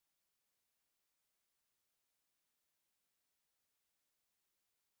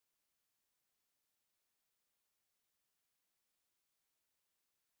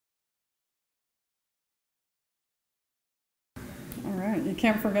You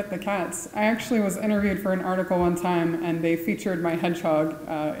can't forget the cats. I actually was interviewed for an article one time, and they featured my hedgehog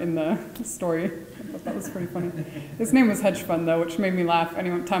in the story. I thought that was pretty funny. His name was Hedge Fund, though, which made me laugh.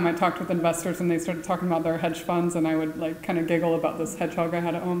 Any time I talked with investors and they started talking about their hedge funds, and I would like kind of giggle about this hedgehog I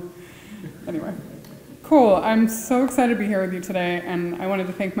had at home. Anyway, cool. I'm so excited to be here with you today, and I wanted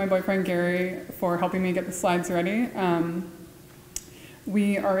to thank my boyfriend Gary for helping me get the slides ready.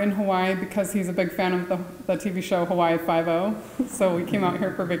 We are in Hawaii because he's a big fan of the TV show Hawaii 5-0. So we came out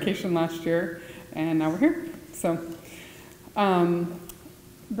here for vacation last year, and now we're here. So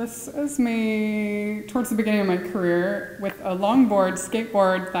this is me towards the beginning of my career with a longboard,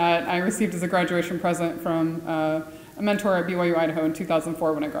 skateboard that I received as a graduation present from a mentor at BYU, Idaho in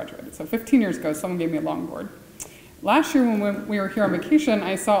 2004 when I graduated. So 15 years ago, someone gave me a longboard. Last year when we were here on vacation,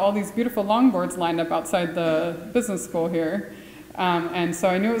 I saw all these beautiful longboards lined up outside the business school here. And so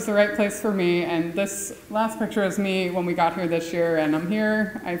I knew it was the right place for me, and this last picture is me when we got here this year, and I'm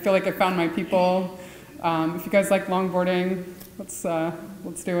here. I feel like I found my people. If you guys like longboarding, let's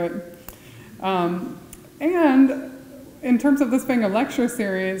do it. And in terms of this being a lecture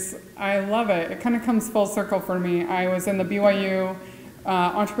series, I love it. It kind of comes full circle for me. I was in the BYU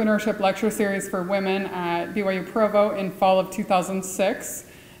Entrepreneurship lecture series for women at BYU Provo in fall of 2006.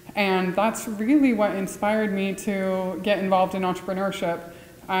 And that's really what inspired me to get involved in entrepreneurship.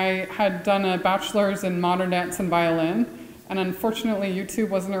 I had done a bachelor's in modern dance and violin, and unfortunately YouTube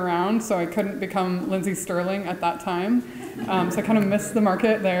wasn't around, so I couldn't become Lindsay Sterling at that time. So I kind of missed the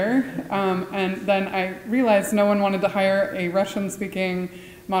market there. And then I realized no one wanted to hire a Russian-speaking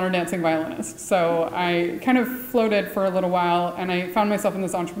modern dancing violinist. So I kind of floated for a little while, and I found myself in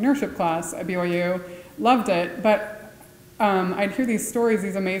this entrepreneurship class at BYU, loved it, but I'd hear these stories,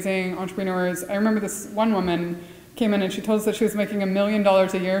 these amazing entrepreneurs. I remember this one woman came in and she told us that she was making $1 million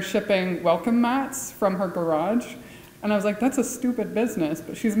a year shipping welcome mats from her garage. And I was like, that's a stupid business,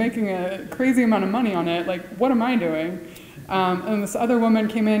 but she's making a crazy amount of money on it. Like, what am I doing? And this other woman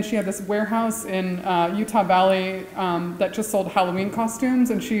came in, she had this warehouse in Utah Valley that just sold Halloween costumes,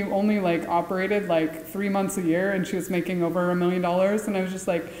 and she only like operated like 3 months a year, and she was making over $1 million. And I was just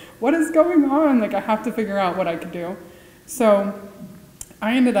like, what is going on? Like, I have to figure out what I could do. So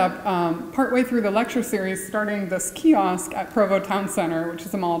I ended up partway through the lecture series starting this kiosk at Provo Town Center, which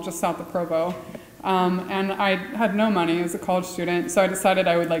is a mall just south of Provo. And I had no money as a college student, so I decided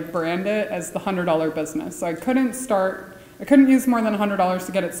I would like brand it as the $100 business. So I couldn't use more than $100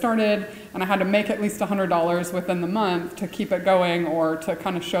 to get it started, and I had to make at least $100 within the month to keep it going or to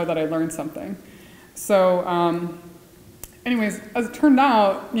kind of show that I learned something. So anyways, as it turned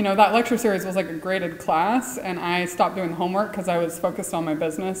out, you know, that lecture series was like a graded class, and I stopped doing homework because I was focused on my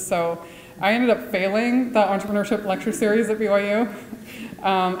business. So I ended up failing the entrepreneurship lecture series at BYU,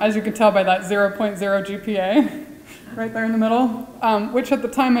 as you can tell by that 0.0 GPA right there in the middle, which at the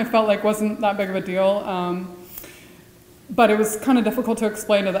time I felt like wasn't that big of a deal. But it was kind of difficult to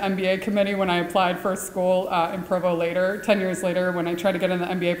explain to the MBA committee when I applied for a school in Provo later, 10 years later, when I tried to get in the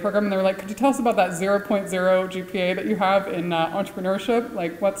MBA program, and they were like, could you tell us about that 0.0 GPA that you have in entrepreneurship?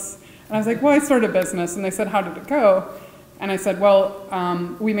 Like, what's, and I was like, well, I started a business, and they said, how did it go? And I said, well,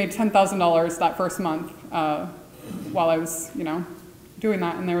 we made $10,000 that first month while I was, you know, doing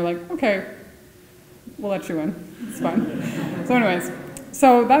that, and they were like, okay, we'll let you in, it's fine. So anyways.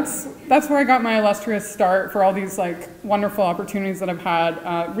 So that's where I got my illustrious start for all these like wonderful opportunities that I've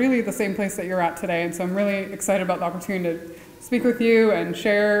had, really the same place that you're at today. And so I'm really excited about the opportunity to speak with you and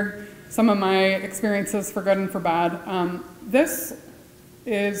share some of my experiences for good and for bad. This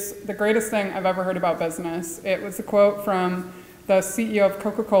is the greatest thing I've ever heard about business. It was a quote from the CEO of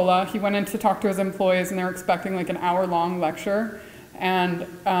Coca-Cola. He went in to talk to his employees, and they were expecting like an hour-long lecture. And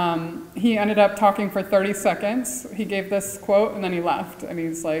he ended up talking for 30 seconds. He gave this quote, and then he left. And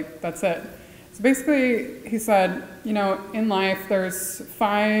he's like, that's it. So basically, he said, you know, in life, there's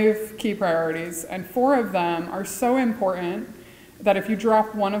 5 key priorities, and 4 of them are so important that if you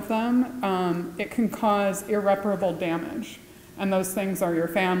drop one of them, it can cause irreparable damage. And those things are your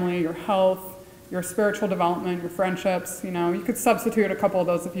family, your health, your spiritual development, your friendships. You know, you could substitute a couple of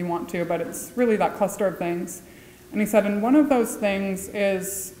those if you want to, but it's really that cluster of things. And he said, and one of those things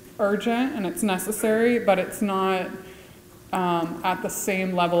is urgent and it's necessary, but it's not at the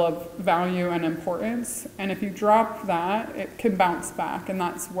same level of value and importance. And if you drop that, it can bounce back, and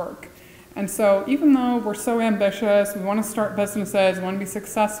that's work. And so even though we're so ambitious, we want to start businesses, we want to be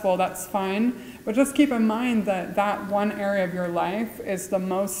successful, that's fine. But just keep in mind that that one area of your life is the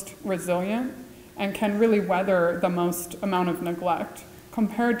most resilient and can really weather the most amount of neglect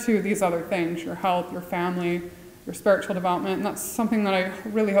compared to these other things, your health, your family, your spiritual development, and that's something that I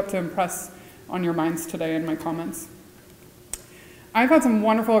really hope to impress on your minds today in my comments. I've had some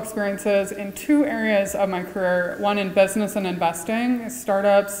wonderful experiences in 2 areas of my career, one in business and investing,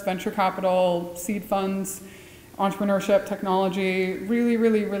 startups, venture capital, seed funds, entrepreneurship, technology, really,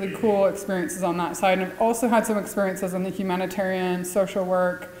 really, really cool experiences on that side. And I've also had some experiences in the humanitarian, social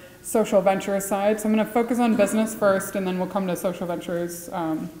work, social ventures side. So I'm going to focus on business first, and then we'll come to social ventures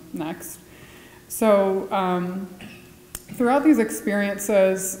next. So throughout these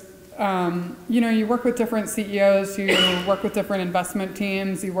experiences, you work with different CEOs, you work with different investment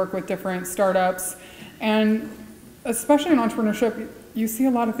teams, you work with different startups, and especially in entrepreneurship, you see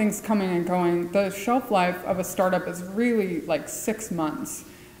a lot of things coming and going. The shelf life of a startup is really like 6 months,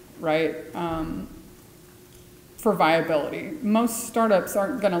 right? For viability. Most startups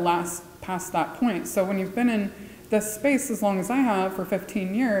aren't going to last past that point. So when you've been in this space as long as I have for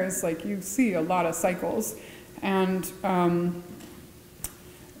 15 years, like you see a lot of cycles. And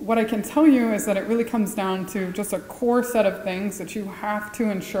what I can tell you is that it really comes down to just a core set of things that you have to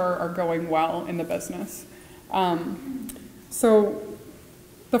ensure are going well in the business. So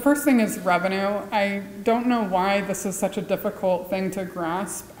the first thing is revenue. I don't know why this is such a difficult thing to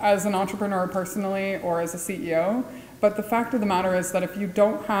grasp as an entrepreneur personally or as a CEO, but the fact of the matter is that if you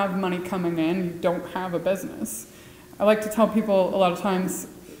don't have money coming in, you don't have a business. I like to tell people a lot of times,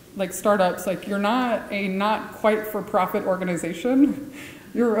 like startups, like you're not a not quite for-profit organization,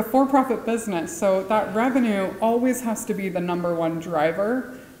 you're a for-profit business, so that revenue always has to be the #1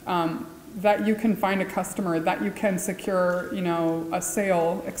 driver. That you can find a customer, that you can secure, a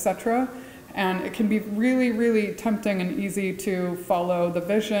sale, etc. And it can be really, really tempting and easy to follow the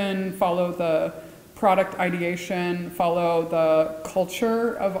vision, follow the product ideation, follow the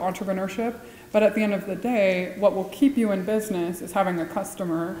culture of entrepreneurship. But at the end of the day, what will keep you in business is having a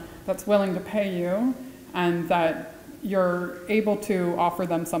customer that's willing to pay you and that you're able to offer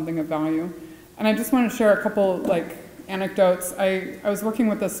them something of value. And I just want to share a couple anecdotes. I was working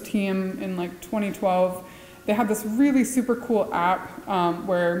with this team in 2012. They had this really super cool app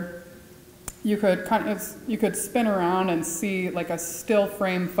where you could spin around and see a still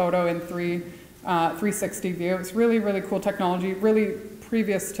frame photo in 360 view. It's really, really cool technology, really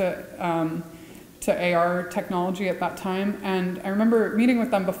previous to AR technology at that time. And I remember meeting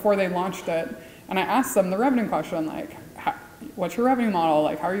with them before they launched it, and I asked them the revenue question, what's your revenue model?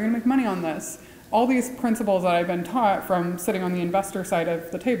 How are you gonna make money on this? All these principles that I've been taught from sitting on the investor side of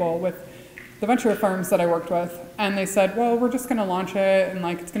the table with the venture firms that I worked with. And they said, well, we're just gonna launch it and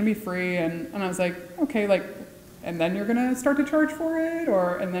it's gonna be free. And I was like, okay, and then you're gonna start to charge for it?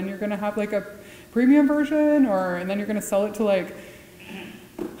 And then you're gonna have a premium version? And then you're gonna sell it to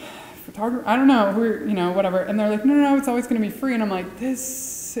photographer, I don't know, whatever. And they're like, no, it's always gonna be free. And I'm like,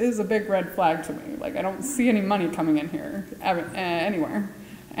 this is a big red flag to me. I don't see any money coming in here anywhere.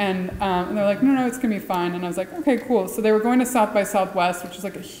 And they're like, no, it's gonna be fine. And I was like, okay, cool. So they were going to South by Southwest, which is a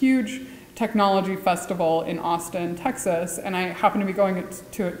huge technology festival in Austin, Texas. And I happened to be going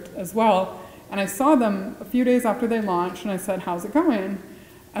to it as well. And I saw them a few days after they launched, and I said, how's it going?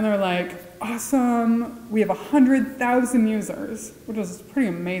 And they're like, awesome. We have 100,000 users, which is pretty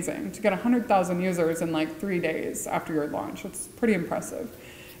amazing. To get 100,000 users in 3 days after your launch, it's pretty impressive.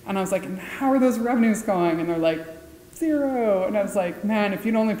 And I was like, and how are those revenues going? And they're like, 0. And I was like, man, if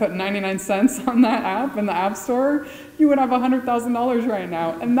you'd only put 99 cents on that app in the App Store, you would have $100,000 right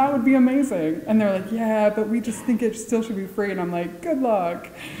now, and that would be amazing. And they're like, yeah, but we just think it still should be free. And I'm like, good luck,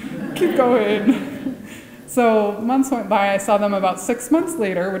 keep going. So months went by. I saw them about 6 months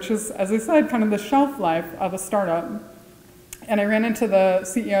later, which is, as I said, kind of the shelf life of a startup. And I ran into the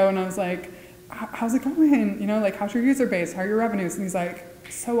CEO and I was like, how's it going? How's your user base? How are your revenues? And he's like,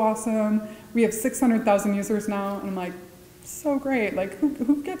 so awesome. We have 600,000 users now. And I'm like, so great.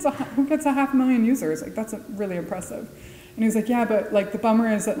 Who gets a 500,000 users? That's really impressive. And he was like, yeah, but the bummer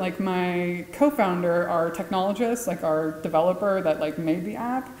is that my co-founder, our technologist, our developer that made the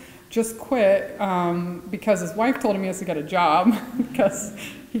app, just quit because his wife told him he has to get a job because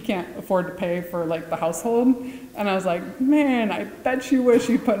he can't afford to pay for the household. And I was like, man, I bet you wish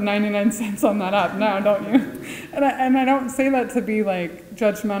you'd put 99 cents on that app now, don't you? And I don't say that to be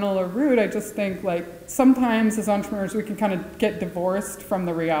judgmental or rude. I just think sometimes as entrepreneurs we can kind of get divorced from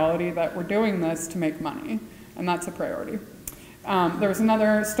the reality that we're doing this to make money, and that's a priority. There was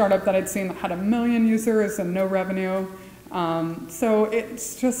another startup that I'd seen that had 1 million users and no revenue. So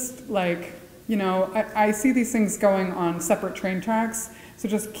it's just I see these things going on separate train tracks. So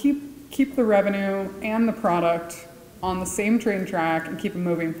just keep the revenue and the product on the same train track and keep them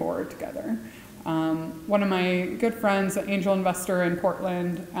moving forward together. One of my good friends, an angel investor in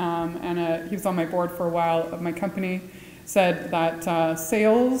Portland, and he was on my board for a while of my company, said that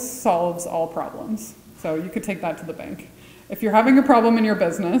sales solves all problems. So you could take that to the bank. If you're having a problem in your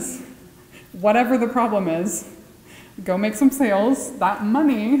business, whatever the problem is, go make some sales. That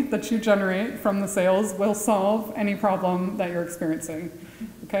money that you generate from the sales will solve any problem that you're experiencing,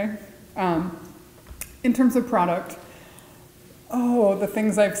 okay? In terms of product, the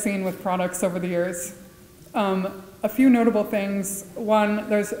things I've seen with products over the years. A few notable things. One,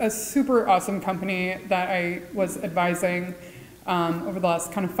 there's a super awesome company that I was advising over the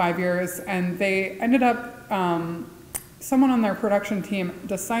last kind of 5 years, and they ended up, someone on their production team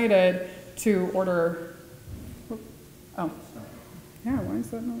decided to order, yeah, why is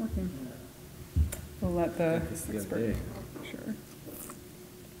that not working? We'll let the expert, sure.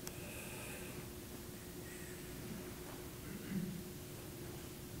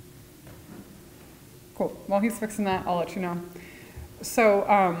 Cool, while he's fixing that, I'll let you know. So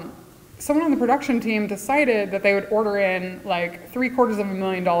someone on the production team decided that they would order in like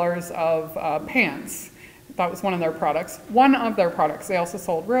 $750,000 of pants. That was one of their products. One of their products. They also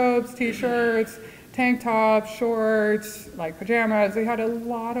sold robes, t-shirts, tank tops, shorts, like pajamas. They had a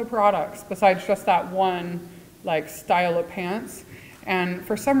lot of products besides just that one like style of pants. And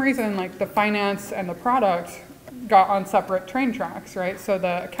for some reason, like the finance and the product got on separate train tracks, right? So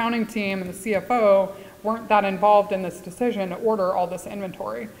the accounting team and the CFO weren't that involved in this decision to order all this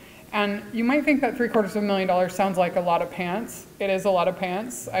inventory. And you might think that $750,000 sounds like a lot of pants. It is a lot of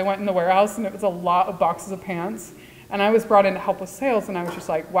pants. I went in the warehouse and it was a lot of boxes of pants. And I was brought in to help with sales, and I was just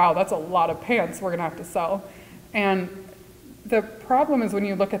like, wow, that's a lot of pants we're gonna have to sell. And the problem is when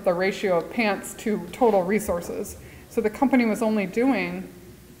you look at the ratio of pants to total resources. So the company was only doing,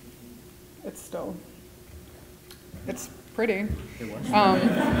 it's pretty. It was.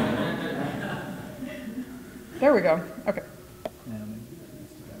 There we go, okay.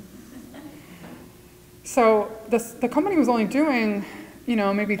 So the company was only doing,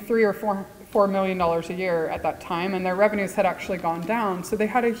 maybe $3 or $4 million a year at that time, and their revenues had actually gone down. So they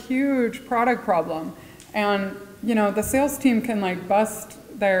had a huge product problem. And the sales team can like bust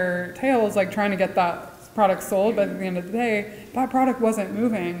their tails like trying to get that product sold, but at the end of the day, that product wasn't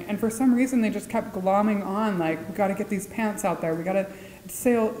moving. And for some reason, they just kept glomming on like, we got to get these pants out there. We got to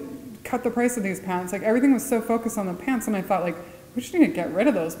cut the price of these pants. Like everything was so focused on the pants, and I thought like, we just need to get rid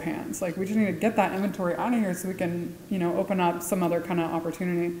of those pants. Like we just need to get that inventory out of here so we can, open up some other kind of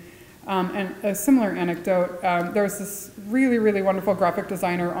opportunity. And a similar anecdote, there was this really, really wonderful graphic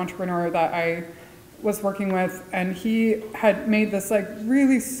designer entrepreneur that I was working with, and he had made this like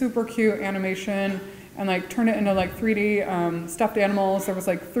really super cute animation and like turned it into like 3D stuffed animals. There was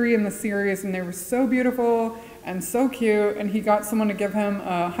like 3 in the series, and they were so beautiful and so cute, and he got someone to give him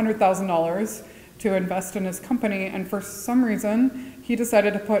 $100,000 to invest in his company, and for some reason, he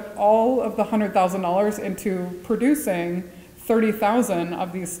decided to put all of the $100,000 into producing 30,000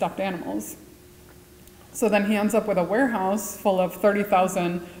 of these stuffed animals. So then he ends up with a warehouse full of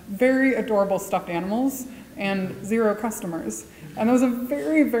 30,000 very adorable stuffed animals and 0 customers. And it was a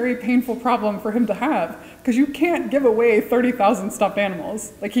very, very painful problem for him to have, because you can't give away 30,000 stuffed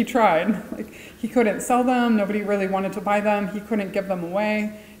animals. Like he tried, like he couldn't sell them, nobody really wanted to buy them, he couldn't give them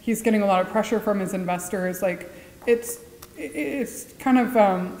away. He's getting a lot of pressure from his investors. Like it's kind of,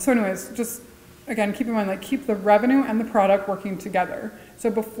 so anyways, just again, keep in mind, like keep the revenue and the product working together. So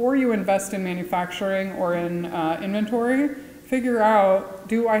before you invest in manufacturing or in inventory, figure out,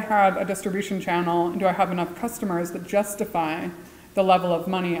 do I have a distribution channel and do I have enough customers that justify the level of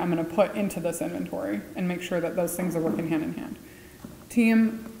money I'm gonna put into this inventory, and make sure that those things are working hand in hand.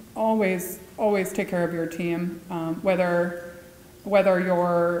 Team, always take care of your team, whether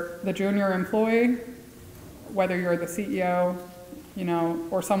you're the junior employee, whether you're the CEO,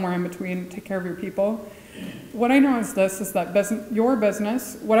 or somewhere in between, take care of your people. What I know is that your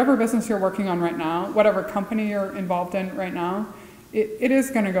business, whatever business you're working on right now, whatever company you're involved in right now, it is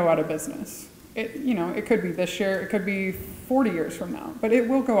going to go out of business. It could be this year, it could be 40 years from now, but it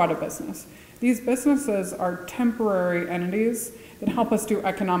will go out of business. These businesses are temporary entities that help us do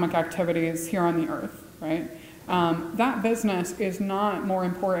economic activities here on the earth, right? That business is not more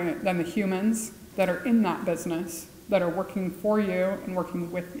important than the humans that are in that business, that are working for you and working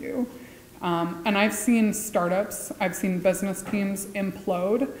with you. And I've seen startups, I've seen business teams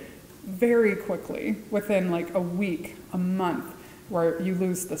implode very quickly within like a week, a month, where you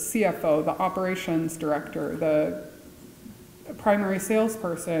lose the CFO, the operations director, the primary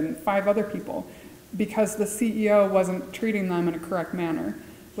salesperson, 5 other people, because the CEO wasn't treating them in a correct manner,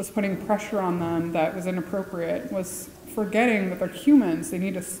 was putting pressure on them that was inappropriate, was forgetting that they're humans, they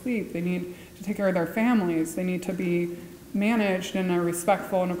need to sleep, they need to take care of their families, they need to be managed in a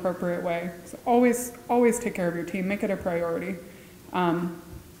respectful and appropriate way. So always take care of your team, make it a priority.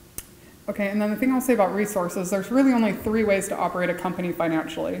 Okay, and then the thing I'll say about resources, there's really only 3 ways to operate a company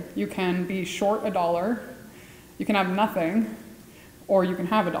financially. You can be short $1, you can have nothing, or you can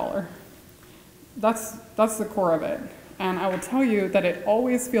have $1. That's the core of it. And I will tell you that it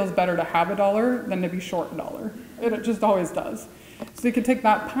always feels better to have $1 than to be short $1. It just always does. So you could take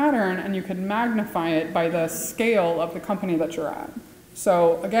that pattern and you could magnify it by the scale of the company that you're at.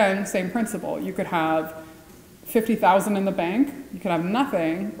 So again, same principle. You could have 50,000 in the bank, you could have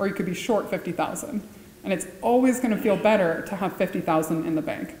nothing, or you could be short 50,000. And it's always going to feel better to have 50,000 in the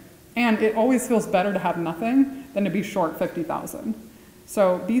bank. And it always feels better to have nothing than to be short 50,000.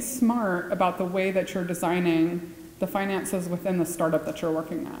 So be smart about the way that you're designing the finances within the startup that you're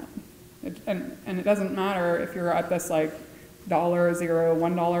working at. And it doesn't matter if you're at this like $0,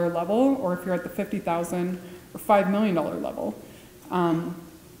 $1 level, or if you're at the 50,000 or $5 million level.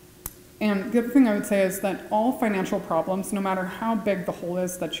 And the other thing I would say is that all financial problems, no matter how big the hole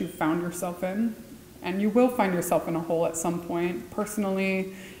is that you've found yourself in, and you will find yourself in a hole at some point,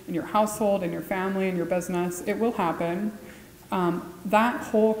 personally, in your household, in your family, in your business, it will happen. That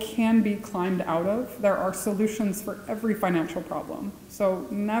hole can be climbed out of. There are solutions for every financial problem. So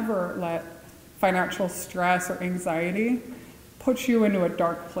never let financial stress or anxiety put you into a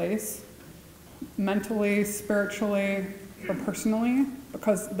dark place, mentally, spiritually, or personally,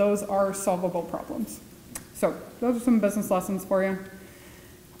 because those are solvable problems. So those are some business lessons for you.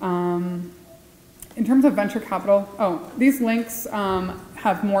 In terms of venture capital, these links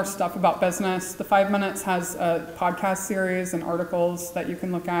have more stuff about business. The 5 Minutes has a podcast series and articles that you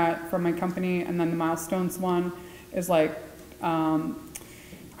can look at from my company, and then the Milestones one is like,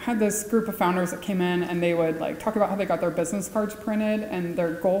 I had this group of founders that came in and they would like talk about how they got their business cards printed and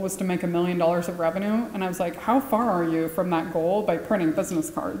their goal was to make $1 million of revenue. And I was like, how far are you from that goal by printing business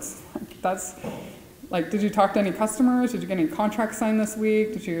cards? That's like, did you talk to any customers? Did you get any contracts signed this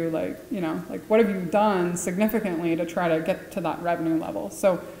week? Did you what have you done significantly to try to get to that revenue level?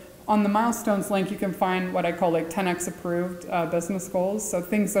 So on the Milestones link, you can find what I call like 10x approved business goals. So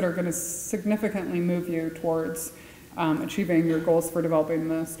things that are going to significantly move you towards achieving your goals for developing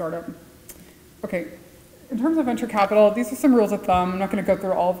the startup. Okay, in terms of venture capital, these are some rules of thumb. I'm not going to go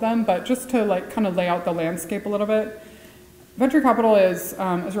through all of them, but just to like kind of lay out the landscape a little bit. Venture capital is,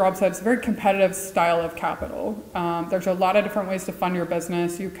 as Rob said, it's a very competitive style of capital. There's a lot of different ways to fund your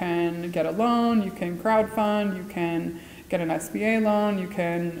business. You can get a loan, you can crowdfund, you can get an SBA loan, you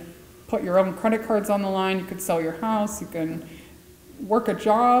can put your own credit cards on the line, you could sell your house, you can work a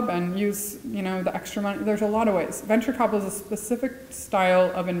job and use, the extra money. There's a lot of ways. Venture capital is a specific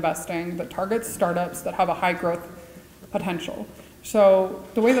style of investing that targets startups that have a high growth potential. So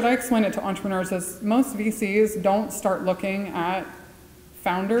the way that I explain it to entrepreneurs is most VCs don't start looking at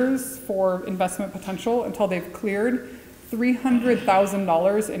founders for investment potential until they've cleared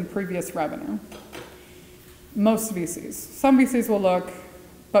 $300,000 in previous revenue. Most VCs. Some VCs will look,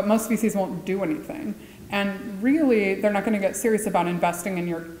 but most VCs won't do anything. And really, they're not going to get serious about investing in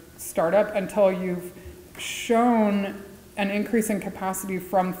your startup until you've shown an increase in capacity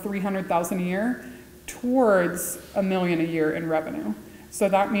from $300,000 a year towards $1 million a year in revenue. So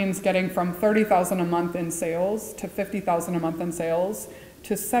that means getting from $30,000 a month in sales to $50,000 a month in sales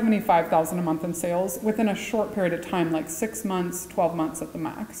to $75,000 a month in sales within a short period of time, like 6 months, 12 months at the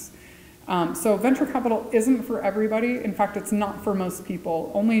max. So venture capital isn't for everybody. In fact, it's not for most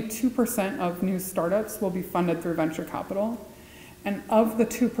people. Only 2% of new startups will be funded through venture capital. And of the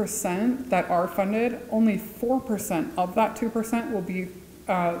 2% that are funded, only 4% of that 2% will be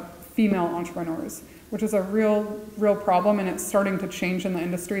female entrepreneurs, which is a real problem, and it's starting to change in the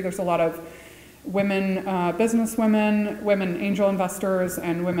industry. There's a lot of women businesswomen, women angel investors,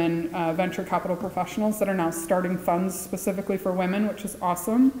 and women venture capital professionals that are now starting funds specifically for women, which is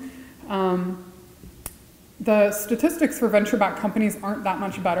awesome. The statistics for venture-backed companies aren't that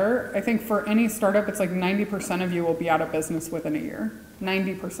much better. I think for any startup, it's like 90% of you will be out of business within a year.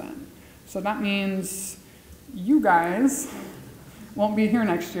 90%. So that means you guys won't be here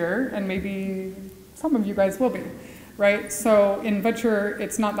next year, and maybe some of you guys will be, right? So in venture,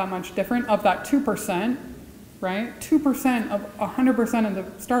 it's not that much different. Of that 2%, right? 2% of 100% of the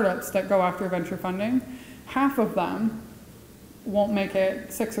startups that go after venture funding, half of them won't make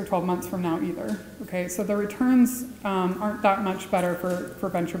it 6 or 12 months from now either. Okay, so the returns aren't that much better for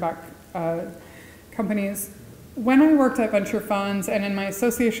venture-backed companies. When I worked at venture funds and in my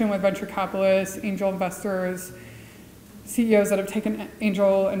association with venture capitalists, angel investors, CEOs that have taken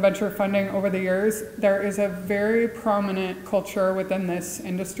angel and venture funding over the years, there is a very prominent culture within this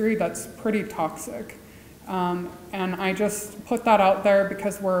industry that's pretty toxic. And I just put that out there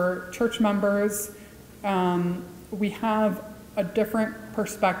because we're church members. We have a different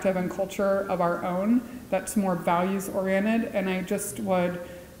perspective and culture of our own that's more values oriented. And I just would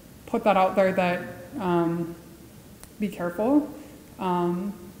put that out there that be careful,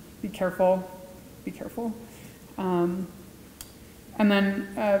 be careful, be careful. And then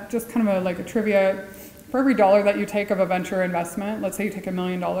just kind of like a trivia, for every dollar that you take of a venture investment, let's say you take $1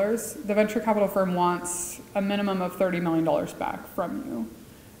 million, the venture capital firm wants a minimum of $30 million back from you.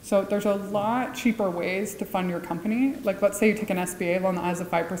 So there's a lot cheaper ways to fund your company. Like let's say you take an SBA loan that has a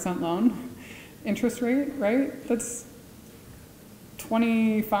 5% loan interest rate, right? That's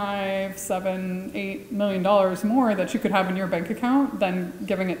 $25, $7, $8 million more that you could have in your bank account than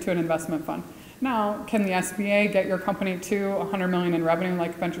giving it to an investment fund. Now, can the SBA get your company to $100 million in revenue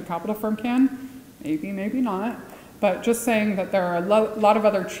like a venture capital firm can? Maybe, maybe not. But just saying that there are a lot of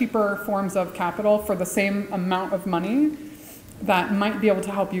other cheaper forms of capital for the same amount of money that might be able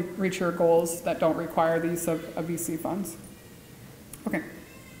to help you reach your goals that don't require the use of VC funds. Okay,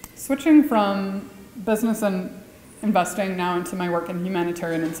 switching from business and investing now into my work in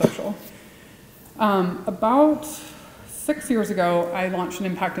humanitarian and social. About 6 years ago, I launched an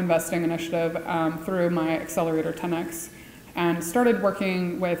impact investing initiative through my accelerator 10X and started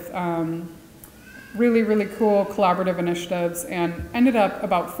working with really, really cool collaborative initiatives and ended up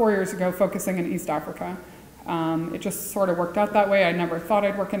about 4 years ago focusing in East Africa. It just sort of worked out that way. I never thought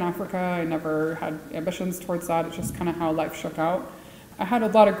I'd work in Africa. I never had ambitions towards that. It's just kind of how life shook out. I had a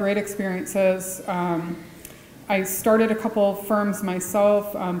lot of great experiences. I started a couple firms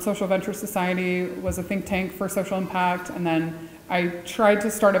myself. Social Venture Society was a think tank for social impact, and then I tried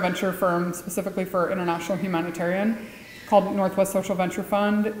to start a venture firm specifically for international humanitarian called Northwest Social Venture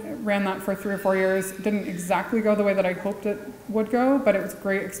Fund. Ran that for 3 or 4 years. It didn't exactly go the way that I hoped it would go, but it was a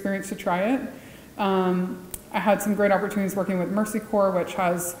great experience to try it. I had some great opportunities working with Mercy Corps, which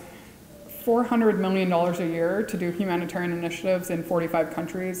has $400 million a year to do humanitarian initiatives in 45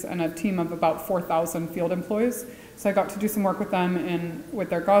 countries and a team of about 4,000 field employees. So I got to do some work with them with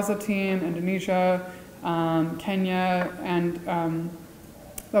their Gaza team, Indonesia, Kenya, and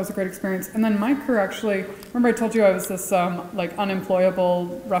that was a great experience. And then my career actually, remember I told you I was this like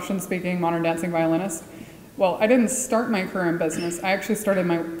unemployable Russian-speaking modern dancing violinist? Well, I didn't start my career in business. I actually started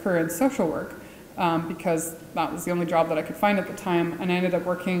my career in social work. Because that was the only job that I could find at the time, and I ended up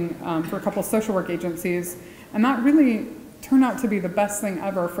working for a couple of social work agencies, and that really turned out to be the best thing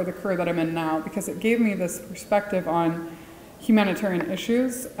ever for the career that I'm in now, because it gave me this perspective on humanitarian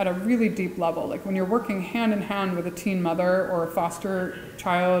issues at a really deep level. Like when you're working hand in hand with a teen mother or a foster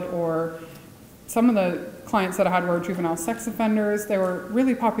child, or some of the clients that I had were juvenile sex offenders. They were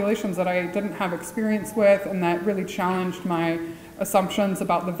really populations that I didn't have experience with, and that really challenged my assumptions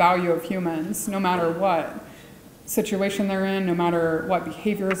about the value of humans, no matter what situation they're in, no matter what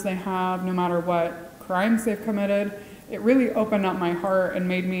behaviors they have, no matter what crimes they've committed. It really opened up my heart and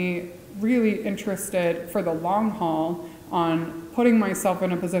made me really interested for the long haul on putting myself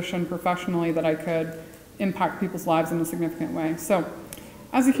in a position professionally that I could impact people's lives in a significant way. So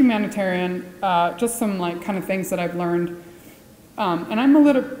as a humanitarian, just some like kind of things that I've learned, and I'm a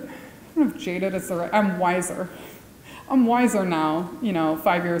little, I don't know if jaded is the right, I'm wiser. I'm wiser now,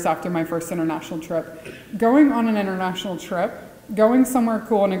 5 years after my first international trip. Going on an international trip, going somewhere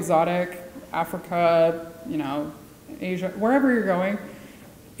cool and exotic, Africa, Asia, wherever you're going,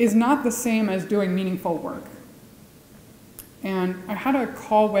 is not the same as doing meaningful work. And I had a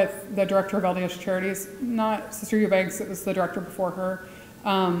call with the director of LDS Charities, not Sister Eubanks, it was the director before her.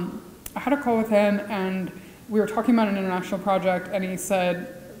 I had a call with him, and we were talking about an international project, and he said,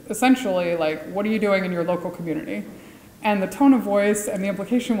 essentially, like, what are you doing in your local community? And the tone of voice and the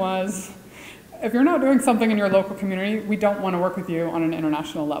implication was, if you're not doing something in your local community, we don't want to work with you on an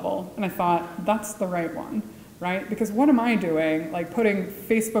international level. And I thought, that's the right one, right? Because what am I doing? Like putting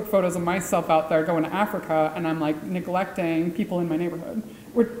Facebook photos of myself out there going to Africa, and I'm like neglecting people in my neighborhood.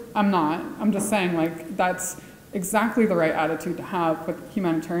 I'm not. I'm just saying, like, that's exactly the right attitude to have with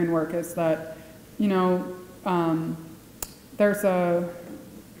humanitarian work, is that,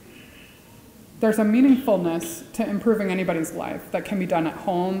 there's a meaningfulness to improving anybody's life that can be done at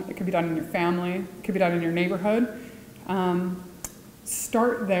home, it can be done in your family, it can be done in your neighborhood.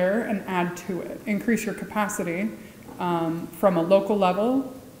 Start there and add to it. Increase your capacity from a local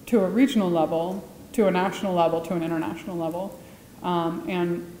level to a regional level to a national level to an international level.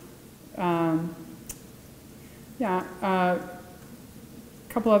 A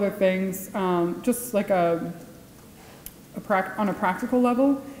couple other things, just like on a practical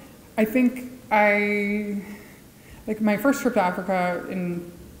level, I think like my first trip to Africa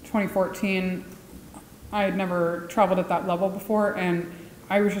in 2014, I had never traveled at that level before, and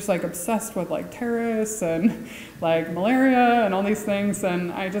I was just like obsessed with like terrorists and like malaria and all these things,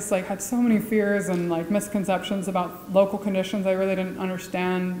 and I just like had so many fears and like misconceptions about local conditions. I really didn't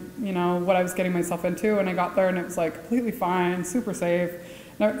understand, you know, what I was getting myself into, and I got there and it was like completely fine, super safe.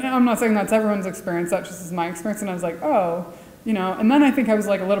 Now, I'm not saying that's everyone's experience, that just is my experience, and I was like, oh, you know, and then I think I was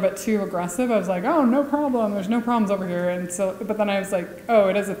like a little bit too aggressive. I was like, oh, no problem, there's no problems over here. And so, but then I was like, oh,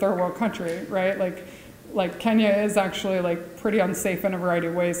 it is a third world country, right? Like Kenya is actually like pretty unsafe in a variety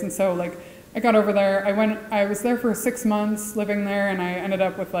of ways. And so like I got over there, I was there for 6 months living there, and I ended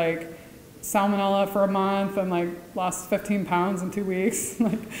up with like salmonella for a month and like lost 15 pounds in 2 weeks.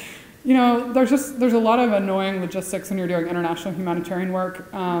 Like, you know, there's a lot of annoying logistics when you're doing international humanitarian work,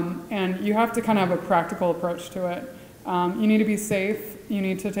 and you have to kind of have a practical approach to it. You need to be safe, you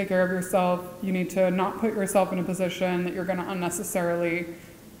need to take care of yourself, you need to not put yourself in a position that you're going to unnecessarily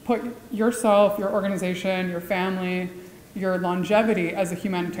put yourself, your organization, your family, your longevity as a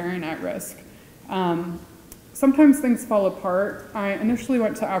humanitarian at risk. Sometimes things fall apart. I initially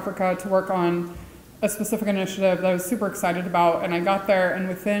went to Africa to work on a specific initiative that I was super excited about, and I got there, and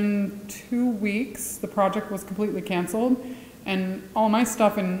within 2 weeks the project was completely canceled, and all my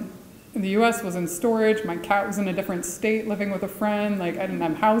stuff in the US was in storage. My cat was in a different state living with a friend. Like, I didn't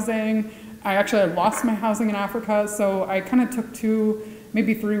have housing. I actually had lost my housing in Africa, so I kind of took 2,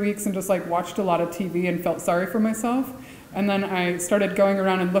 maybe 3 weeks and just like watched a lot of TV and felt sorry for myself. And then I started going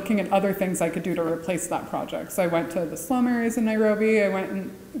around and looking at other things I could do to replace that project. So I went to the slum areas in Nairobi. I went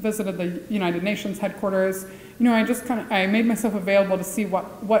and visited the United Nations headquarters. You know, I made myself available to see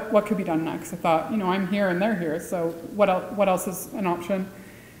what could be done next. I thought, you know, I'm here and they're here, so what else is an option?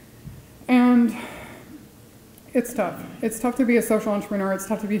 And it's tough. It's tough to be a social entrepreneur. It's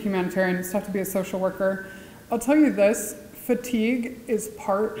tough to be a humanitarian. It's tough to be a social worker. I'll tell you this, fatigue is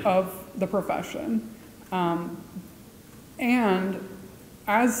part of the profession. And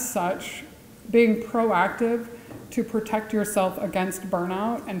as such, being proactive to protect yourself against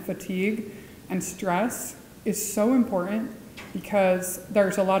burnout and fatigue and stress is so important, because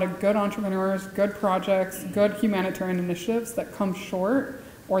there's a lot of good entrepreneurs, good projects, good humanitarian initiatives that come short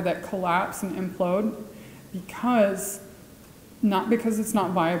or that collapse and implode not because it's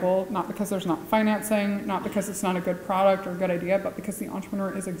not viable, not because there's not financing, not because it's not a good product or a good idea, but because the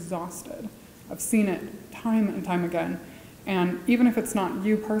entrepreneur is exhausted. I've seen it time and time again. And even if it's not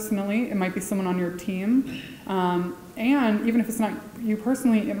you personally, it might be someone on your team. And even if it's not you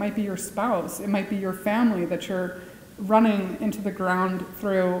personally, it might be your spouse, it might be your family that you're running into the ground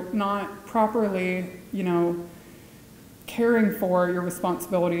through not properly, you know, caring for your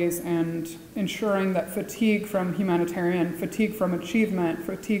responsibilities and ensuring that fatigue from humanitarian, fatigue from achievement,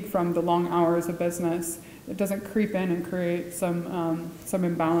 fatigue from the long hours of business, it doesn't creep in and create some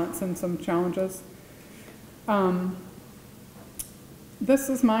imbalance and some challenges. This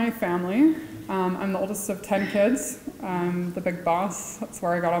is my family. I'm the oldest of 10 kids. I'm the big boss. That's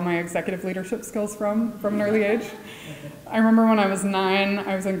where I got all my executive leadership skills from an early age. I remember when I was 9,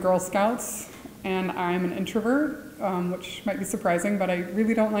 I was in Girl Scouts, and I'm an introvert, which might be surprising, but I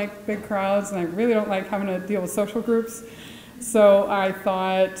really don't like big crowds, and I really don't like having to deal with social groups. So I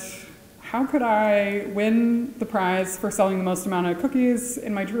thought, how could I win the prize for selling the most amount of cookies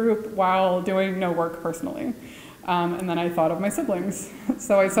in my group while doing no work personally? And then I thought of my siblings.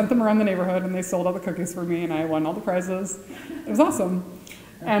 So I sent them around the neighborhood, and they sold all the cookies for me, and I won all the prizes. It was awesome.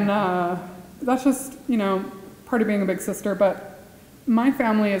 And that's just, you know, part of being a big sister. But my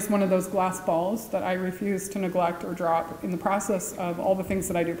family is one of those glass balls that I refuse to neglect or drop in the process of all the things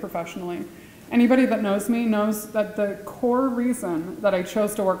that I do professionally. Anybody that knows me knows that the core reason that I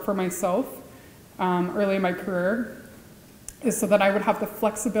chose to work for myself early in my career is so that I would have the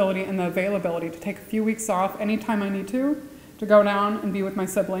flexibility and the availability to take a few weeks off anytime I need to go down and be with my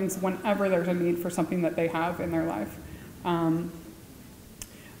siblings whenever there's a need for something that they have in their life.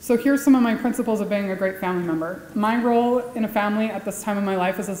 So here's some of my principles of being a great family member. My role in a family at this time of my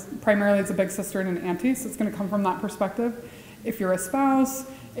life is primarily as a big sister and an auntie, so it's going to come from that perspective. If you're a spouse,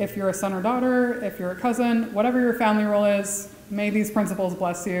 if you're a son or daughter, if you're a cousin, whatever your family role is, may these principles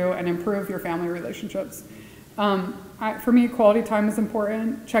bless you and improve your family relationships. For me, quality time is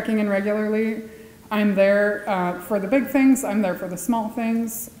important, checking in regularly. I'm there for the big things, I'm there for the small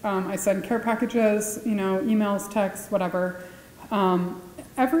things. I send care packages, you know, emails, texts, whatever.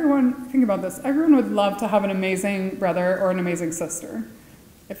 Everyone, think about this, everyone would love to have an amazing brother or an amazing sister.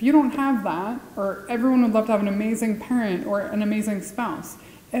 If you don't have that, or everyone would love to have an amazing parent or an amazing spouse.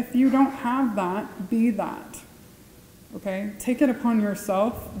 If you don't have that, be that, okay? Take it upon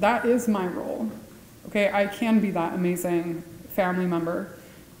yourself. That is my role, okay? I can be that amazing family member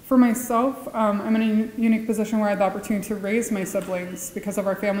For myself, I'm in a unique position where I had the opportunity to raise my siblings because of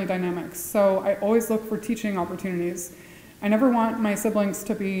our family dynamics. So I always look for teaching opportunities. I never want my siblings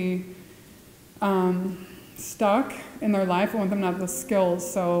to be stuck in their life. I want them to have the skills.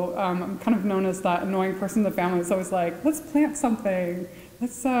 So I'm kind of known as that annoying person in the family that's always like, let's plant something.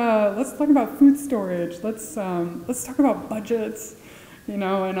 Let's talk about food storage. Let's talk about budgets. And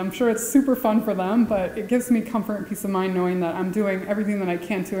I'm sure it's super fun for them, but it gives me comfort and peace of mind knowing that I'm doing everything that I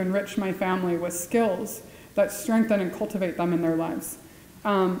can to enrich my family with skills that strengthen and cultivate them in their lives.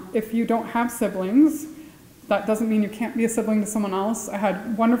 If you don't have siblings, that doesn't mean you can't be a sibling to someone else. I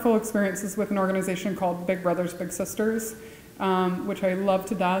had wonderful experiences with an organization called Big Brothers Big Sisters, which I love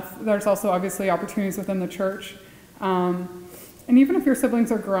to death. There's also obviously opportunities within the church. And even if your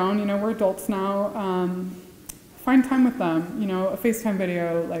siblings are grown, we're adults now, find time with them, a FaceTime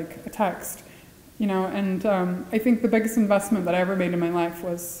video, like a text, and I think the biggest investment that I ever made in my life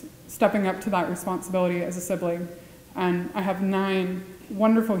was stepping up to that responsibility as a sibling. And I have 9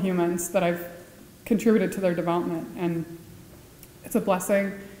 wonderful humans that I've contributed to their development, and it's a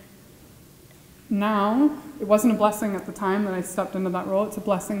blessing. Now, it wasn't a blessing at the time that I stepped into that role, it's a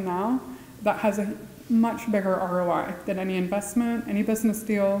blessing now that has a much bigger ROI than any investment, any business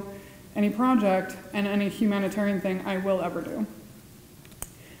deal, any project, and any humanitarian thing I will ever do.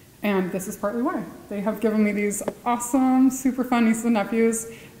 And this is partly why. They have given me these awesome, super fun nieces and nephews.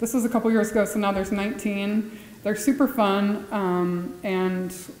 This was a couple years ago, so now there's 19. They're super fun,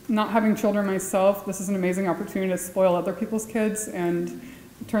 and not having children myself, this is an amazing opportunity to spoil other people's kids and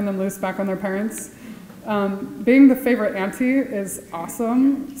turn them loose back on their parents. Being the favorite auntie is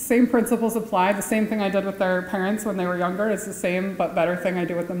awesome. Same principles apply. The same thing I did with their parents when they were younger is the same but better thing I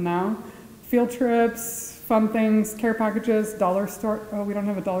do with them now. Field trips, fun things, care packages, dollar store. Oh, we don't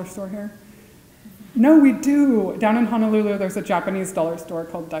have a dollar store here. No, we do. Down in Honolulu, there's a Japanese dollar store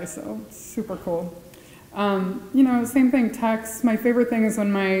called Daiso. It's super cool. Same thing, texts. My favorite thing is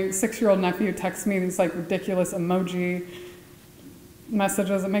when my 6-year-old nephew texts me these like ridiculous emoji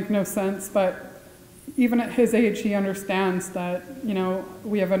messages that make no sense, but even at his age, he understands that,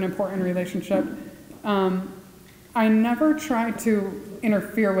 we have an important relationship. I never try to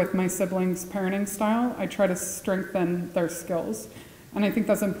interfere with my siblings' parenting style. I try to strengthen their skills. And I think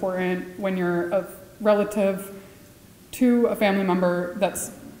that's important when you're a relative to a family member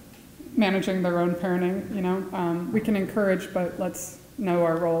that's managing their own parenting, We can encourage, but let's know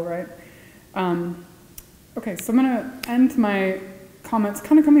our role, right? Okay, so I'm gonna end my comments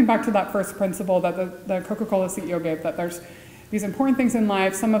kind of coming back to that first principle that the Coca-Cola CEO gave, that there's these important things in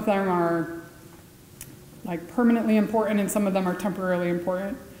life. Some of them are like permanently important and some of them are temporarily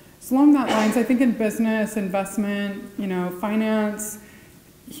important. So along that lines, I think in business, investment, finance,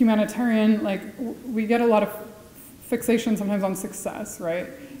 humanitarian, like we get a lot of fixation sometimes on success, right?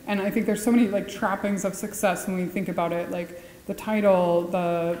 And I think there's so many like trappings of success when we think about it, like the title,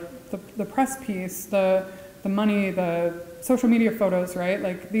 the press piece, the money, the social media photos, right?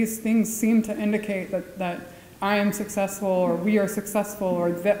 Like these things seem to indicate that I am successful or we are successful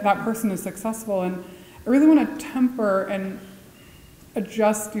or that person is successful. And I really want to temper and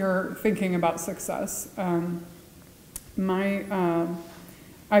adjust your thinking about success. I've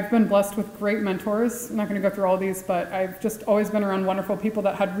been blessed with great mentors. I'm not going to go through all these, but I've just always been around wonderful people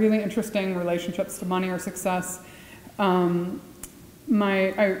that had really interesting relationships to money or success.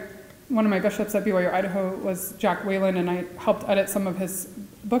 One of my bishops at BYU, Idaho, was Jack Whalen, and I helped edit some of his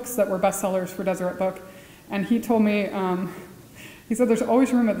books that were bestsellers for Deseret Book. And he told me, he said there's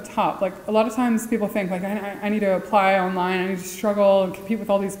always room at the top. Like a lot of times people think like, I need to apply online, I need to struggle and compete with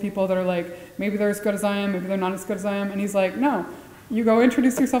all these people that are like, maybe they're as good as I am, maybe they're not as good as I am. And he's like, no, you go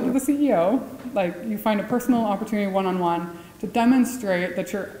introduce yourself to the CEO, like you find a personal opportunity one-on-one to demonstrate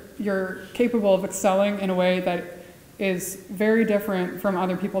that you're capable of excelling in a way that is very different from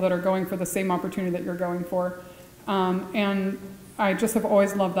other people that are going for the same opportunity that you're going for. And I just have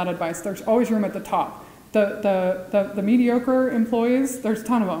always loved that advice. There's always room at the top. The mediocre employees, there's a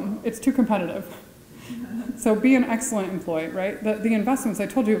ton of them. It's too competitive. So be an excellent employee, right? The investments, I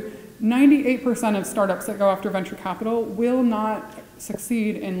told you, 98% of startups that go after venture capital will not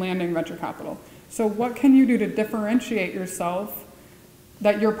succeed in landing venture capital. So what can you do to differentiate yourself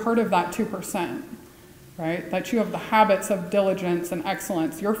that you're part of that 2%, right? That you have the habits of diligence and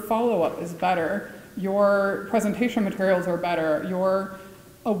excellence. Your follow-up is better. Your presentation materials are better. Your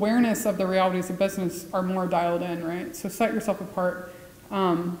awareness of the realities of business are more dialed in, right? So set yourself apart.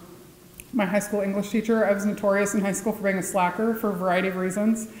 My high school English teacher, I was notorious in high school for being a slacker for a variety of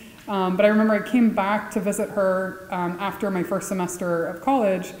reasons. But I remember I came back to visit her after my first semester of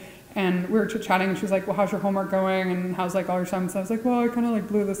college, And we were chit-chatting, and she was like, well, how's your homework going? And how's like all your assignments? I was like, well, I kind of like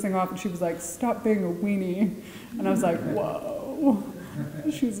blew this thing off. And she was like, stop being a weenie. And I was like, whoa,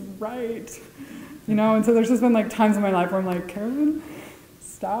 she's right. You know, and so there's just been like times in my life where I'm like, Carolynn,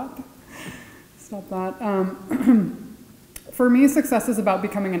 stop that. For me, success is about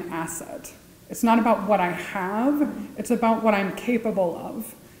becoming an asset. It's not about what I have, it's about what I'm capable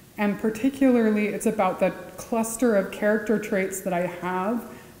of. And particularly, it's about the cluster of character traits that I have,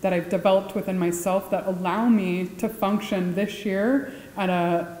 that I've developed within myself, that allow me to function this year at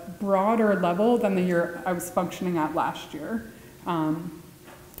a broader level than the year I was functioning at last year.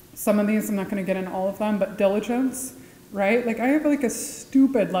 Some of these, I'm not gonna get into all of them, but diligence, right? Like I have like a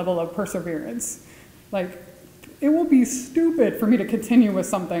stupid level of perseverance. Like it will be stupid for me to continue with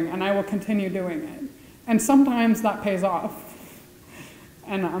something, and I will continue doing it. And sometimes that pays off.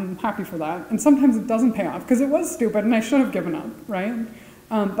 And I'm happy for that. And sometimes it doesn't pay off because it was stupid and I should have given up, right?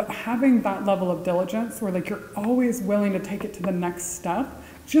 But having that level of diligence where like you're always willing to take it to the next step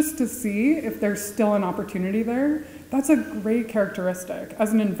just to see if there's still an opportunity there, that's a great characteristic.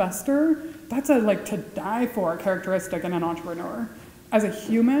 As an investor, that's a like to die for characteristic in an entrepreneur. As a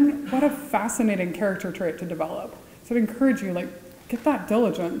human, what a fascinating character trait to develop. So I'd encourage you, like, get that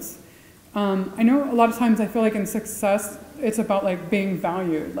diligence. I know a lot of times I feel like in success, it's about like being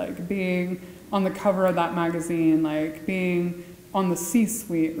valued, like being on the cover of that magazine, like being on the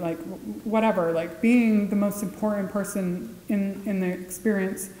C-suite, like whatever, like being the most important person in the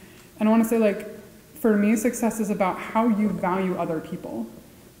experience. And I want to say, like, for me, success is about how you value other people.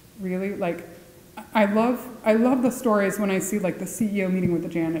 Really, like, I love the stories when I see like the CEO meeting with the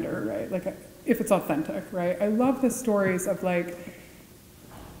janitor, right? Like if it's authentic, right? I love the stories of like,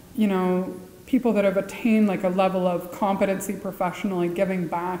 you know, people that have attained like a level of competency professionally, giving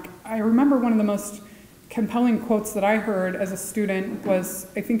back. I remember one of the most compelling quotes that I heard as a student was,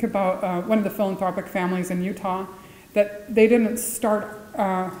 I think about one of the philanthropic families in Utah, that they didn't start,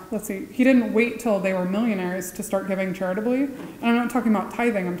 he didn't wait till they were millionaires to start giving charitably. And I'm not talking about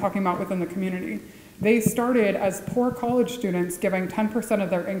tithing, I'm talking about within the community. They started as poor college students giving 10% of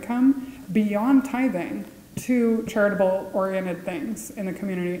their income beyond tithing to charitable-oriented things in the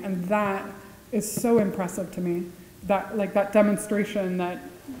community. And that is so impressive to me. That, like, that demonstration that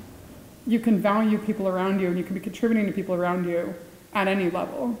you can value people around you and you can be contributing to people around you at any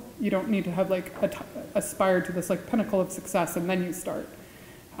level. You don't need to have like aspire to this like pinnacle of success and then you start.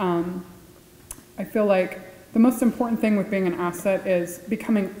 I feel like the most important thing with being an asset is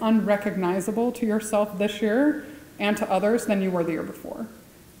becoming unrecognizable to yourself this year and to others than you were the year before.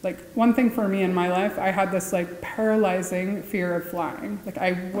 Like one thing for me in my life, I had this like paralyzing fear of flying. Like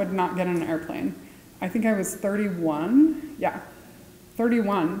I would not get on an airplane. I think I was 31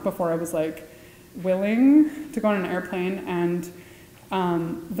 before I was like willing to go on an airplane. And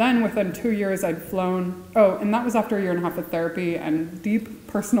then within 2 years I'd flown, and that was after a year and a half of therapy and deep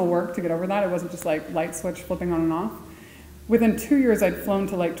personal work to get over that. It wasn't just like light switch flipping on and off. Within 2 years I'd flown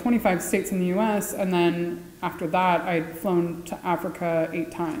to like 25 states in the US, and then after that I'd flown to Africa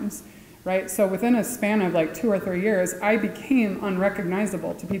 8 times, right? So within a span of like 2 or 3 years, I became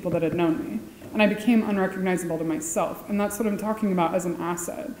unrecognizable to people that had known me. And I became unrecognizable to myself. And that's what I'm talking about as an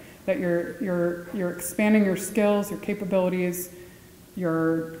asset, that you're expanding your skills, your capabilities,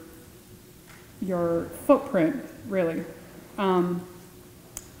 your footprint, really. And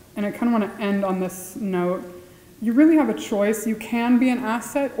I kind of want to end on this note. You really have a choice. You can be an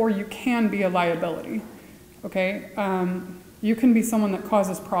asset or you can be a liability, okay? You can be someone that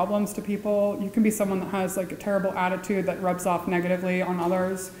causes problems to people. You can be someone that has like a terrible attitude that rubs off negatively on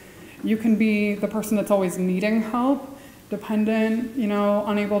others. You can be the person that's always needing help, dependent, you know,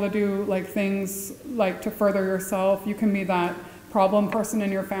 unable to do like things like to further yourself. You can be that problem person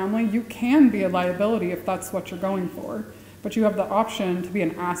in your family. You can be a liability if that's what you're going for, but you have the option to be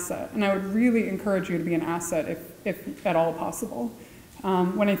an asset. And I would really encourage you to be an asset if at all possible.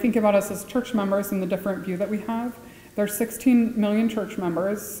 When I think about us as church members and the different view that we have, there's 16 million church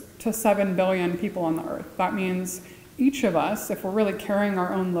members to 7 billion people on the earth. That means each of us, if we're really carrying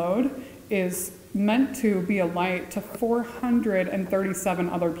our own load, is meant to be a light to 437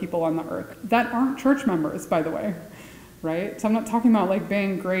 other people on the earth that aren't church members, by the way, right? So I'm not talking about like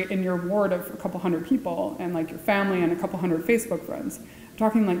being great in your ward of a couple hundred people and like your family and a couple hundred Facebook friends. I'm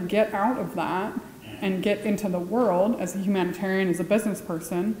talking like get out of that and get into the world as a humanitarian, as a business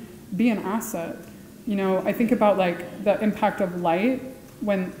person, be an asset. You know, I think about like the impact of light.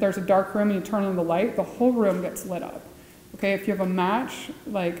 When there's a dark room and you turn on the light, the whole room gets lit up. Okay, if you have a match,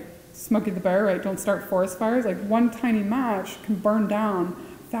 like Smokey the Bear, right, don't start forest fires, like one tiny match can burn down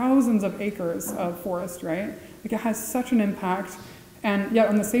thousands of acres of forest, right? Like it has such an impact. And yet,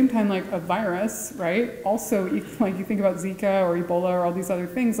 on the same time, like a virus, right? Also, like you think about Zika or Ebola or all these other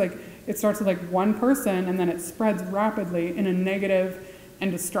things, like it starts with like one person and then it spreads rapidly in a negative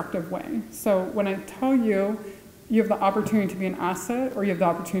and destructive way. So when I tell you, you have the opportunity to be an asset or you have the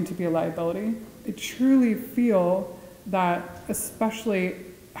opportunity to be a liability, I truly feel that, especially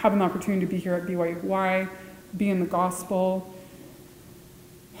having the opportunity to be here at BYU Hawaii, be in the gospel,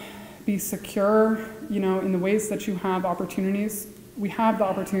 be secure, you know, in the ways that you have opportunities. We have the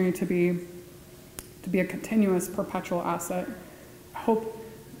opportunity to be a continuous, perpetual asset. I hope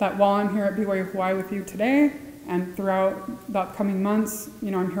that while I'm here at BYU Hawaii with you today and throughout the upcoming months,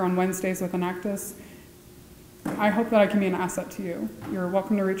 you know, I'm here on Wednesdays with Enactus, I hope that I can be an asset to you. You're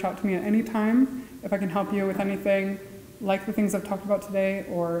welcome to reach out to me at any time if I can help you with anything like the things I've talked about today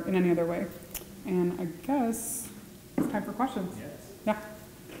or in any other way. And I guess it's time for questions. Yes. Yeah.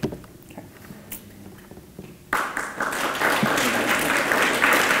 Okay.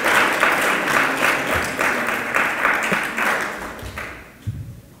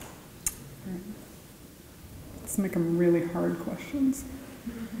 Let's make them really hard questions.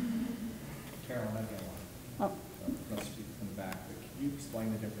 Carolynn, I've got one. Oh. Let's speak from the back, but can you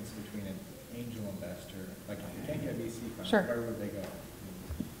explain the difference between an angel investor, like if you can't get a VC fund, Sure. where would they go?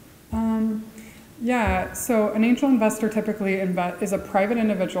 Yeah, so an angel investor typically is a private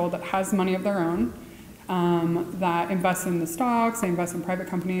individual that has money of their own, that invests in the stocks, they invest in private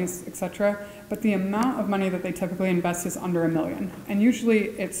companies, etc. But the amount of money that they typically invest is under $1 million. And usually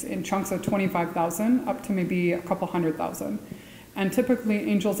it's in chunks of 25,000 up to maybe a couple 100,000. And typically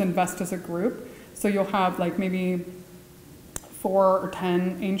angels invest as a group. So you'll have like maybe 4 or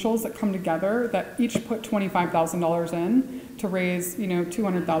 10 angels that come together that each put $25,000 in to raise, you know,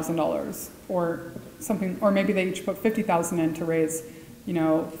 $200,000 or something, or maybe they each put 50,000 in to raise, you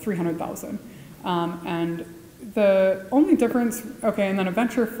know, 300,000. And the only difference, okay, and then a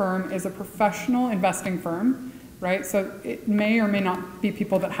venture firm is a professional investing firm, right? So it may or may not be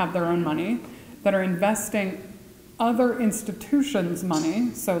people that have their own money that are investing other institutions'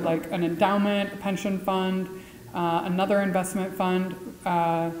 money, so like an endowment, a pension fund, another investment fund,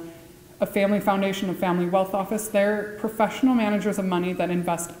 a family foundation, a family wealth office. They're professional managers of money that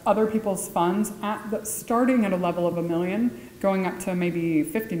invest other people's funds starting at a level of $1 million, going up to maybe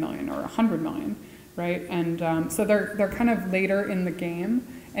 50 million or 100 million, right? And so they're kind of later in the game,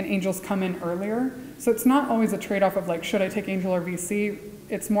 and angels come in earlier. So it's not always a trade-off of like, should I take angel or VC?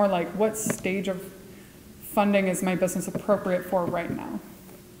 It's more like, what stage of funding is my business appropriate for right now?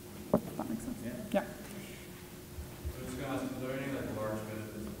 If that makes sense. Yeah. I was going to ask, is there any like large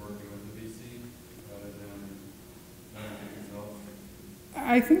benefits of working with the VC rather than managing yourself?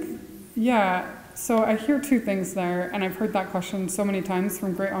 I think, yeah. So I hear two things there, and I've heard that question so many times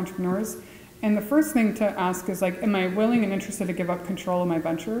from great entrepreneurs. And the first thing to ask is like, am I willing and interested to give up control of my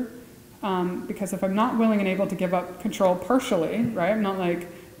venture? Because if I'm not willing and able to give up control partially, right? I'm not like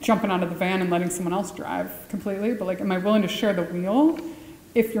jumping out of the van and letting someone else drive completely, but like, am I willing to share the wheel?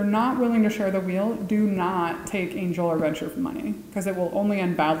 If you're not willing to share the wheel, do not take angel or venture money, because it will only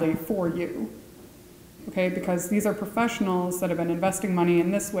end badly for you. Okay, because these are professionals that have been investing money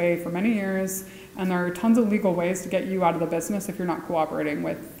in this way for many years, and there are tons of legal ways to get you out of the business if you're not cooperating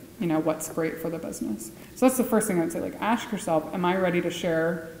with, you know, what's great for the business. So that's the first thing I would say, like, ask yourself, am I ready to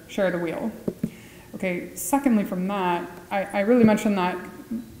share the wheel? Okay, secondly from that, I really mentioned that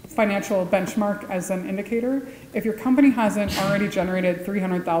financial benchmark as an indicator. If your company hasn't already generated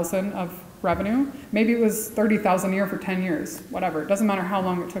 300,000 of revenue, maybe it was 30,000 a year for 10 years, whatever, it doesn't matter how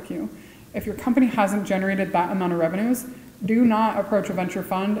long it took you. If your company hasn't generated that amount of revenues, do not approach a venture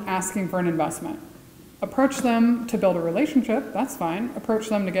fund asking for an investment. Approach them to build a relationship, that's fine. Approach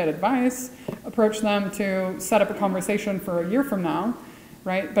them to get advice. Approach them to set up a conversation for a year from now,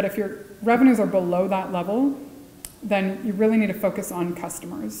 right? But if your revenues are below that level, then you really need to focus on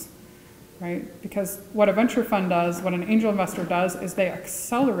customers, right? Because what a venture fund does, what an angel investor does, is they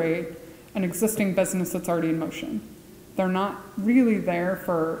accelerate an existing business that's already in motion. They're not really there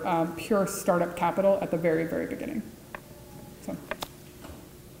for pure startup capital at the very, very beginning. So,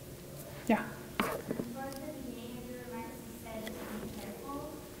 yeah. Towards the beginning of your remarks, you said to be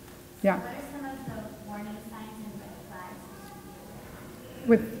careful. Yeah. What are some of the warning signs and red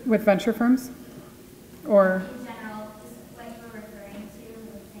flags? With venture firms? Or? In general, just what you were referring to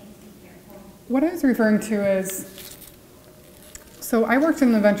with saying to be careful. What I was referring to is, so I worked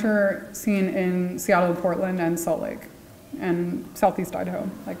in the venture scene in Seattle, Portland, and Salt Lake, and Southeast Idaho,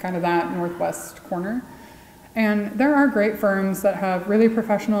 like kind of that northwest corner. And there are great firms that have really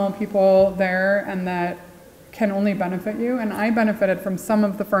professional people there and that can only benefit you. And I benefited from some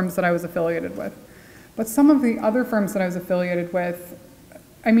of the firms that I was affiliated with. But some of the other firms that I was affiliated with,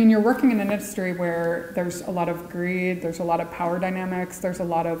 I mean, you're working in an industry where there's a lot of greed, there's a lot of power dynamics, there's a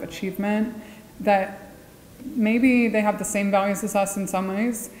lot of achievement, that maybe they have the same values as us in some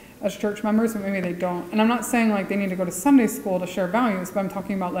ways as church members, but maybe they don't. And I'm not saying like they need to go to Sunday school to share values, but I'm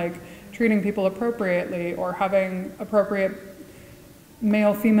talking about like treating people appropriately or having appropriate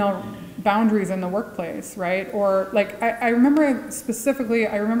male-female boundaries in the workplace, right? Or like, I remember specifically,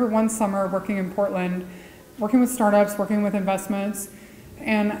 I remember one summer working in Portland, working with startups, working with investments,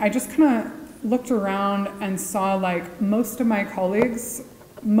 and I just kind of looked around and saw like most of my colleagues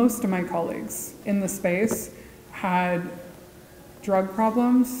in the space had drug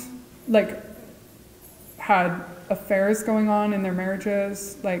problems, like had affairs going on in their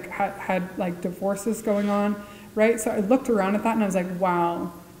marriages, like had like divorces going on, right? So I looked around at that and I was like,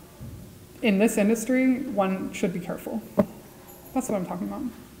 wow, in this industry, one should be careful. That's what I'm talking about.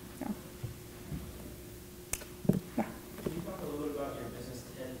 Yeah. Yeah. Can you talk a little bit about your business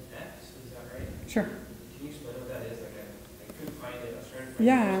 10X? Is that right? Sure. Can you explain what that is? Like I couldn't find it. I was trying to find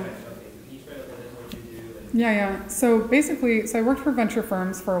Yeah. it. Can you explain what that is, what you do? Yeah. So basically, I worked for venture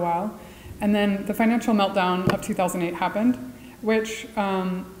firms for a while, and then the financial meltdown of 2008 happened, which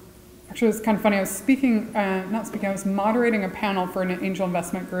actually was kind of funny. I was moderating a panel for an angel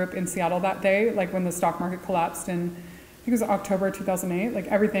investment group in Seattle that day, like when the stock market collapsed in, I think it was October 2008, like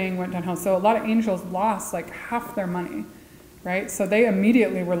everything went downhill. So a lot of angels lost like half their money, right? So they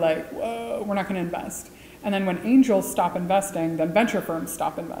immediately were like, whoa, we're not gonna invest. And then when angels stop investing, then venture firms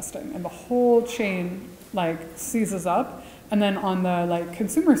stop investing, and the whole chain like seizes up. And then on the like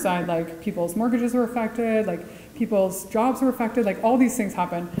consumer side, like people's mortgages were affected, like people's jobs were affected, like all these things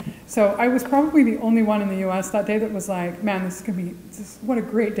happened. So I was probably the only one in the US that day that was like, man, what a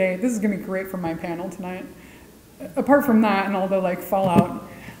great day. This is gonna be great for my panel tonight. Apart from that and all the like fallout,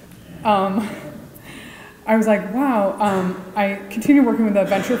 I was like, wow. I continued working with a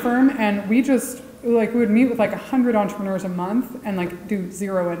venture firm, and we would meet with like 100 entrepreneurs a month and like do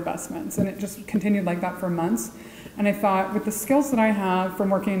 0 investments. And it just continued like that for months. And I thought, with the skills that I have from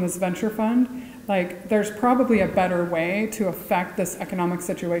working in this venture fund, like there's probably a better way to affect this economic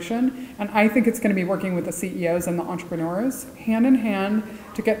situation. And I think it's going to be working with the CEOs and the entrepreneurs hand in hand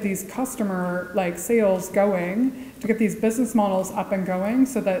to get these customer like sales going, to get these business models up and going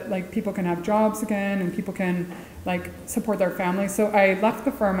so that like people can have jobs again and people can like support their families. So I left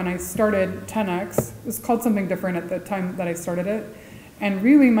the firm and I started 10X. It was called something different at the time that I started it. And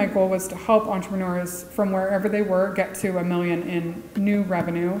really my goal was to help entrepreneurs from wherever they were get to $1 million in new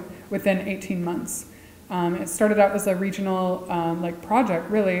revenue within 18 months. It started out as a regional like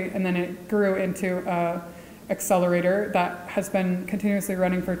project really, and then it grew into a accelerator that has been continuously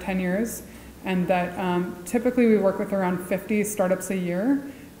running for 10 years. And that typically we work with around 50 startups a year.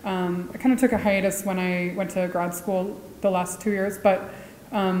 I kind of took a hiatus when I went to grad school the last 2 years, but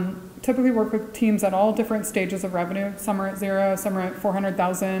typically work with teams at all different stages of revenue. Some are at 0, some are at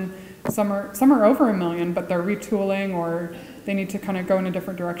 400,000, some are over $1 million, but they're retooling or they need to kind of go in a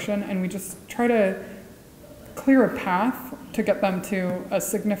different direction. And we just try to clear a path to get them to a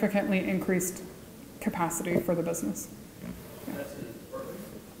significantly increased capacity for the business. Yeah.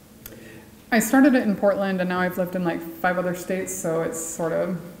 I started it in Portland, and now I've lived in like 5 other states, so it's sort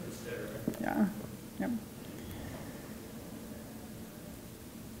of, yeah, yep.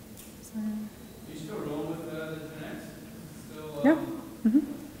 You still roll with the 10X? Still, Yeah. Mm-hmm.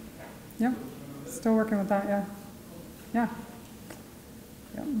 Yep. Still working with that. Yeah. Yeah.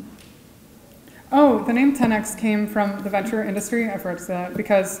 Yep. Oh, the name 10X came from the venture industry. I forgot to say that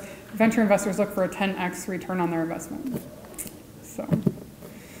because venture investors look for a 10X return on their investment. So,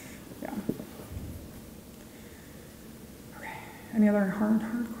 yeah. Okay. Any other hard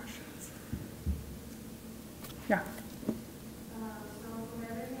questions? Yeah.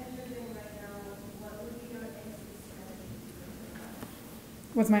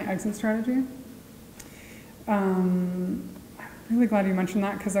 What's my exit strategy? I'm really glad you mentioned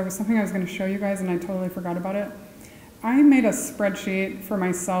that because there was something I was going to show you guys and I totally forgot about it. I made a spreadsheet for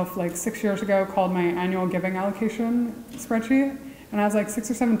myself like 6 years ago called my annual giving allocation spreadsheet, and I was like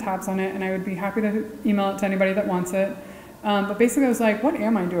 6 or 7 tabs on it, and I would be happy to email it to anybody that wants it. But basically I was like, what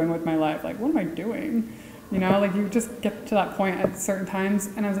am I doing with my life? Like, what am I doing? You know, like you just get to that point at certain times,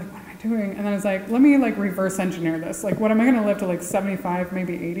 and I was like, what am I doing? And then I was like, let me like reverse engineer this. Like, what am I going to live to like 75,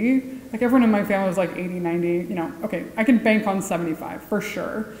 maybe 80? Like everyone in my family was like 80, 90, you know, okay, I can bank on 75 for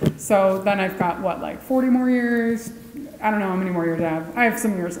sure. So then I've got what, like 40 more years? I don't know how many more years I have. I have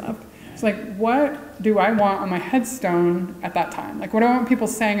some years left. So like, what do I want on my headstone at that time? Like, what do I want people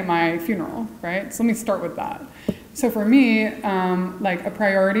saying at my funeral, right? So let me start with that. So for me, like a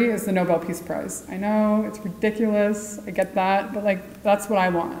priority is the Nobel Peace Prize. I know it's ridiculous, I get that, but like that's what I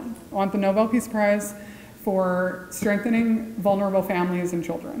want. I want the Nobel Peace Prize for strengthening vulnerable families and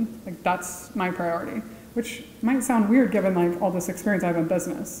children. Like that's my priority, which might sound weird given like all this experience I have in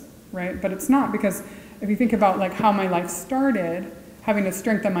business, right? But it's not, because if you think about like how my life started, having to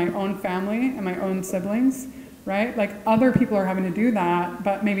strengthen my own family and my own siblings, right? Like other people are having to do that,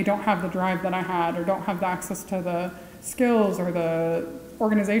 but maybe don't have the drive that I had, or don't have the access to the skills or the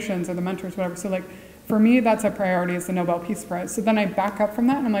organizations or the mentors, whatever. So like for me, that's a priority, is the Nobel Peace Prize. So then I back up from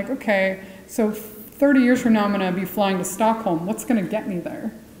that and I'm like, okay, so 30 years from now, I'm gonna be flying to Stockholm. What's gonna get me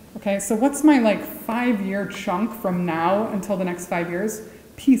there? Okay, so what's my like 5-year chunk from now until the next 5 years?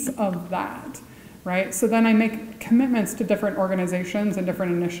 Piece of that, right? So then I make commitments to different organizations and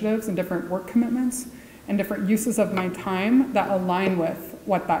different initiatives and different work commitments and different uses of my time that align with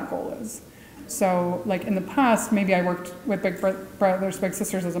what that goal is. So like in the past, maybe I worked with Big Brothers Big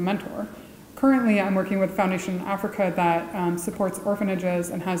Sisters as a mentor. Currently, I'm working with Foundation Africa that supports orphanages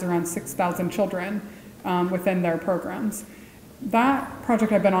and has around 6,000 children within their programs. That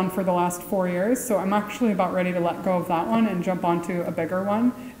project I've been on for the last 4 years, so I'm actually about ready to let go of that one and jump onto a bigger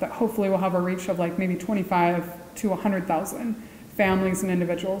one that hopefully will have a reach of like maybe 25 to 100,000 families and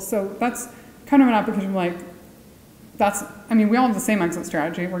individuals. So that's kind of an application like, I mean, we all have the same exit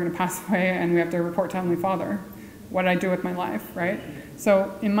strategy. We're gonna pass away and we have to report to Heavenly Father. What did I do with my life, right?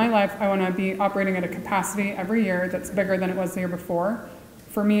 So in my life, I wanna be operating at a capacity every year that's bigger than it was the year before.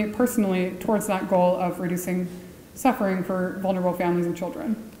 For me personally, towards that goal of reducing suffering for vulnerable families and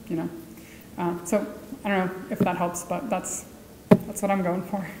children, you know. So I don't know if that helps, but that's what I'm going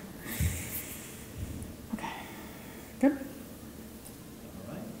for. Okay, good?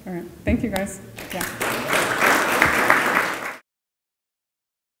 All right, thank you guys, yeah.